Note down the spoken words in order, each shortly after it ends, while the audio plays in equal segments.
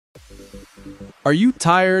Are you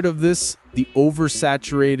tired of the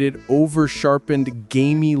oversaturated, over-sharpened,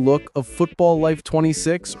 gamey look of Football Life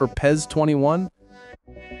 26 or PES 21?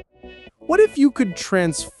 What if you could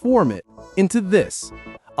transform it into this,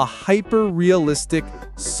 a hyper-realistic,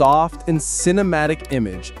 soft, and cinematic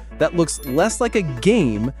image that looks less like a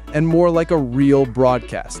game and more like a real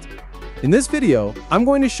broadcast? In this video, I'm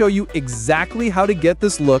going to show you exactly how to get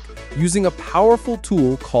this look using a powerful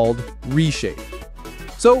tool called ReShade.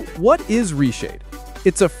 So what is ReShade?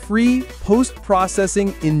 It's a free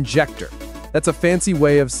post-processing injector. That's a fancy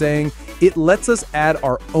way of saying it lets us add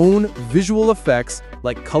our own visual effects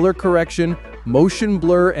like color correction, motion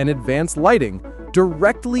blur, and advanced lighting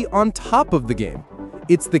directly on top of the game.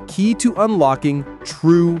 It's the key to unlocking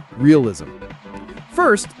true realism.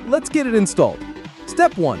 First, let's get it installed.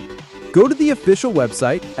 Step 1. Go to the official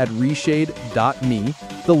website at reshade.me.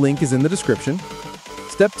 The link is in the description.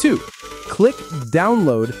 Step 2. Click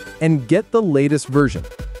Download and get the latest version.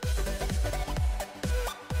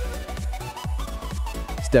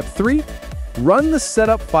 Step 3. Run the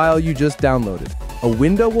setup file you just downloaded. A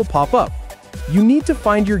window will pop up. You need to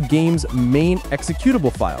find your game's main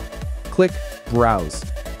executable file. Click Browse.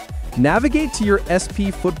 Navigate to your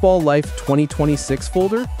SP Football Life 2026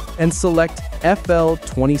 folder and select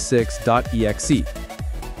fl26.exe.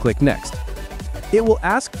 Click Next. It will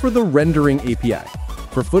ask for the rendering API.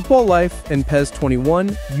 For Football Life and PES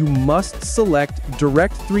 21, you must select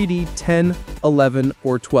Direct3D 10, 11,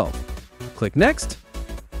 or 12. Click Next.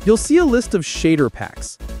 You'll see a list of shader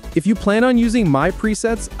packs. If you plan on using my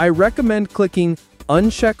presets, I recommend clicking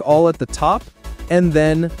Uncheck All at the top and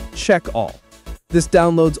then Check All. This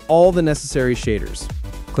downloads all the necessary shaders.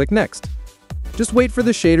 Click Next. Just wait for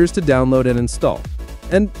the shaders to download and install.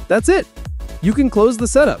 And that's it. You can close the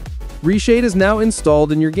setup. ReShade is now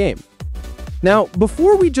installed in your game. Now,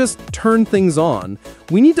 before we just turn things on,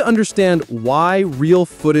 we need to understand why real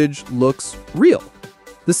footage looks real.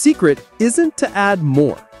 The secret isn't to add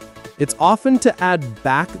more. It's often to add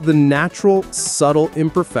back the natural, subtle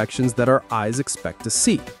imperfections that our eyes expect to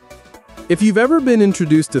see. If you've ever been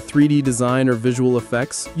introduced to 3D design or visual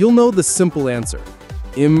effects, you'll know the simple answer: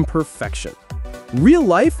 imperfection. Real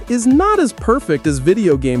life is not as perfect as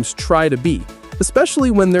video games try to be,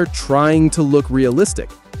 especially when they're trying to look realistic.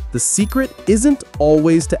 The secret isn't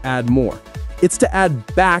always to add more. It's to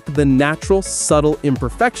add back the natural, subtle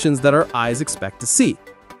imperfections that our eyes expect to see.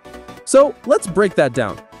 So let's break that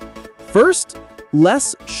down. First,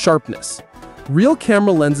 less sharpness. Real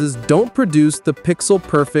camera lenses don't produce the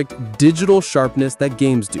pixel-perfect digital sharpness that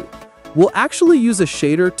games do. We'll actually use a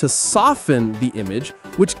shader to soften the image,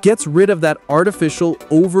 which gets rid of that artificial,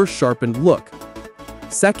 over-sharpened look.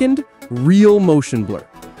 Second, real motion blur.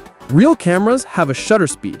 Real cameras have a shutter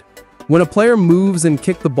speed. When a player moves and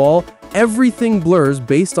kicks the ball, everything blurs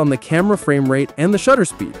based on the camera frame rate and the shutter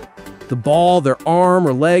speed. The ball, their arm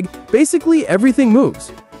or leg, basically everything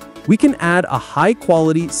moves. We can add a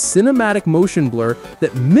high-quality cinematic motion blur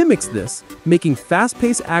that mimics this, making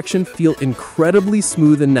fast-paced action feel incredibly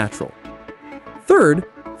smooth and natural. Third,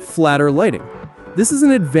 flatter lighting. This is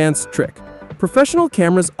an advanced trick. Professional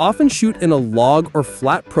cameras often shoot in a log or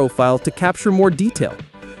flat profile to capture more detail.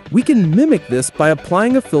 We can mimic this by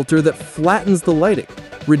applying a filter that flattens the lighting,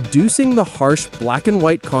 reducing the harsh black and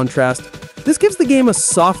white contrast. This gives the game a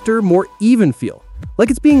softer, more even feel, like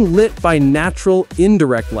it's being lit by natural,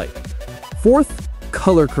 indirect light. Fourth,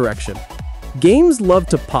 color correction. Games love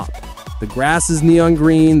to pop. The grass is neon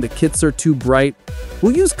green, the kits are too bright.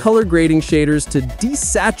 We'll use color grading shaders to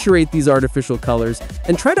desaturate these artificial colors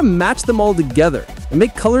and try to match them all together and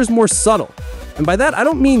make colors more subtle. And by that, I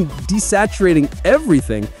don't mean desaturating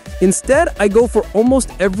everything. Instead, I go for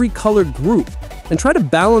almost every color group and try to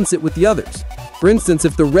balance it with the others. For instance,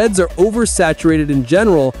 if the reds are oversaturated in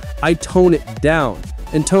general, I tone it down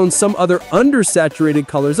and tone some other undersaturated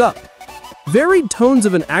colors up. Varied tones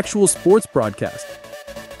of an actual sports broadcast.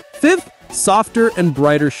 Fifth, softer and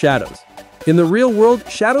brighter shadows. In the real world,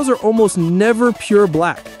 shadows are almost never pure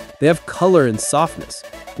black. They have color and softness.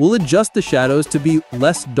 We'll adjust the shadows to be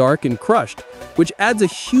less dark and crushed, which adds a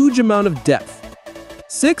huge amount of depth.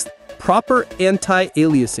 Sixth, proper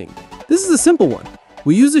anti-aliasing. This is a simple one.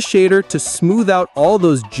 We use a shader to smooth out all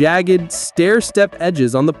those jagged, stair-step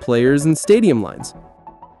edges on the players and stadium lines.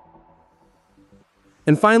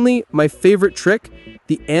 And finally, my favorite trick,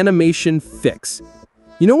 the animation fix.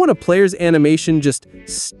 You know when a player's animation just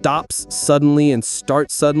stops suddenly and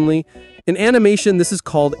starts suddenly? In animation, this is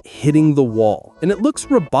called hitting the wall, and it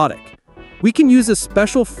looks robotic. We can use a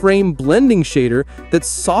special frame blending shader that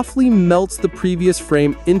softly melts the previous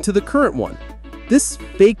frame into the current one. This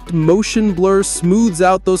faked motion blur smooths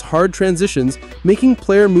out those hard transitions, making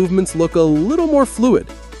player movements look a little more fluid.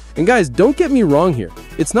 And guys, don't get me wrong here.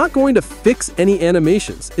 It's not going to fix any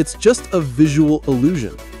animations. It's just a visual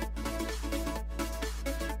illusion.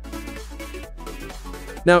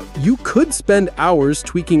 Now, you could spend hours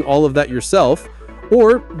tweaking all of that yourself,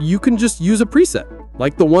 or you can just use a preset,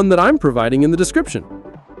 like the one that I'm providing in the description.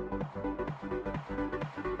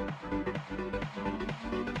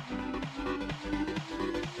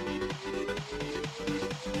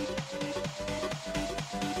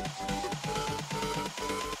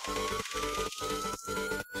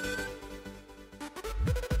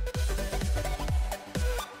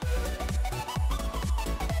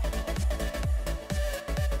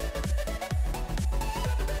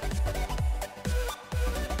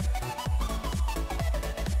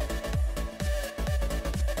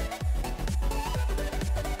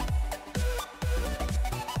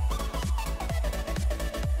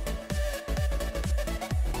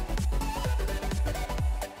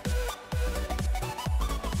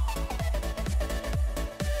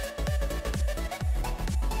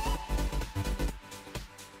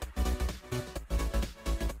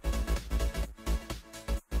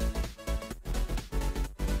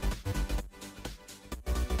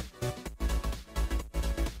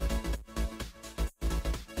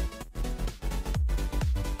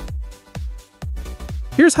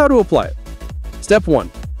 Here's how to apply it. Step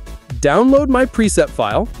 1. Download my preset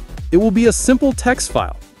file. It will be a simple text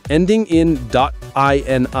file, ending in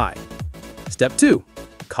 .ini. Step 2.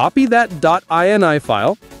 Copy that .ini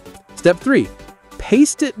file. Step 3.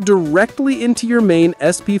 Paste it directly into your main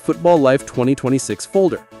SP Football Life 2026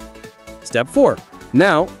 folder. Step 4.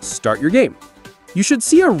 Now, start your game. You should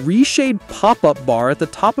see a ReShade pop-up bar at the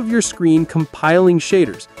top of your screen compiling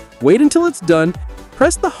shaders. Wait until it's done.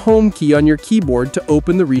 Press the Home key on your keyboard to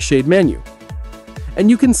open the ReShade menu. And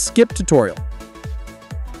you can skip tutorial.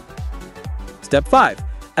 Step 5.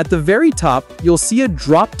 At the very top, you'll see a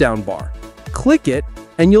drop-down bar. Click it,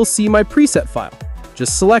 and you'll see my preset file.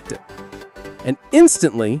 Just select it. And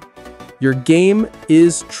instantly, your game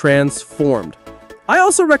is transformed. I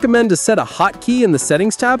also recommend to set a hotkey in the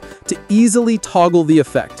Settings tab to easily toggle the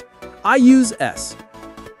effect. I use S.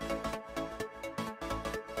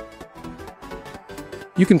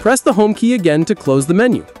 You can press the Home key again to close the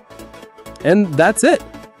menu. And that's it.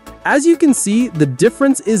 As you can see, the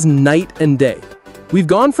difference is night and day. We've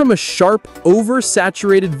gone from a sharp,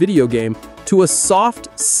 oversaturated video game to a soft,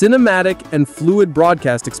 cinematic, and fluid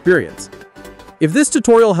broadcast experience. If this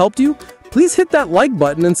tutorial helped you, please hit that like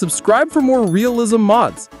button and subscribe for more realism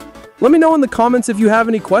mods. Let me know in the comments if you have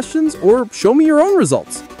any questions or show me your own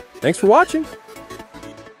results. Thanks for watching.